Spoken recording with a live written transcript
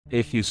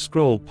If you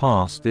scroll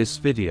past this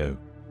video,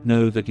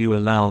 know that you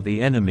allow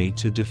the enemy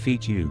to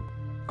defeat you.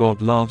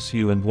 God loves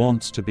you and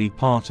wants to be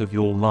part of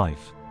your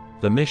life.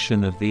 The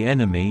mission of the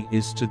enemy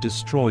is to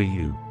destroy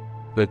you.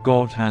 But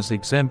God has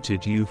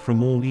exempted you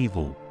from all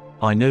evil.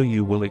 I know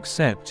you will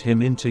accept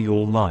Him into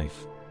your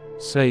life.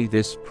 Say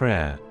this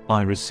prayer: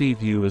 I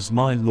receive you as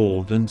my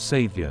Lord and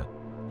Savior.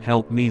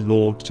 Help me,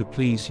 Lord, to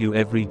please you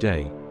every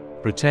day.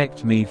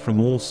 Protect me from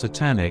all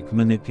satanic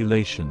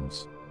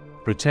manipulations.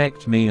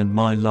 Protect me and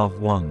my loved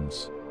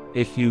ones.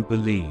 If you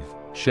believe,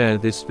 share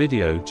this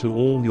video to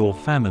all your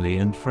family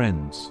and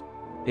friends.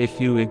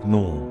 If you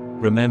ignore,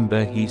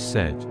 remember He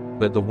said,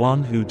 "But the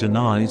one who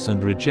denies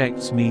and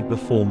rejects me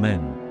before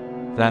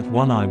men, that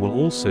one I will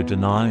also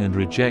deny and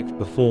reject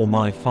before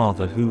my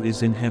Father who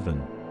is in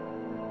heaven."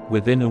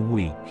 Within a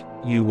week,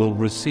 you will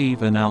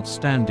receive an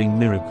outstanding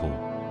miracle.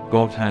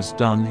 God has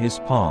done His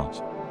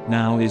part.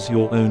 Now is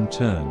your own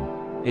turn.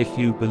 If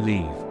you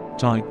believe,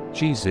 type,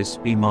 "Jesus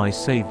be my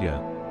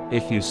Savior."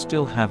 If you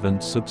still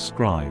haven't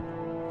subscribed,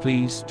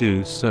 please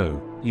do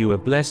so. You are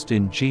blessed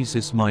in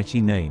Jesus'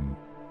 mighty name.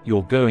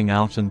 Your going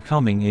out and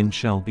coming in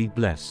shall be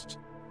blessed.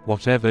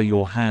 Whatever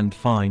your hand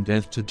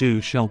findeth to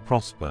do shall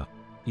prosper.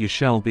 You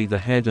shall be the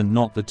head and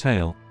not the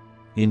tail.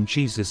 In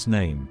Jesus'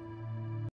 name.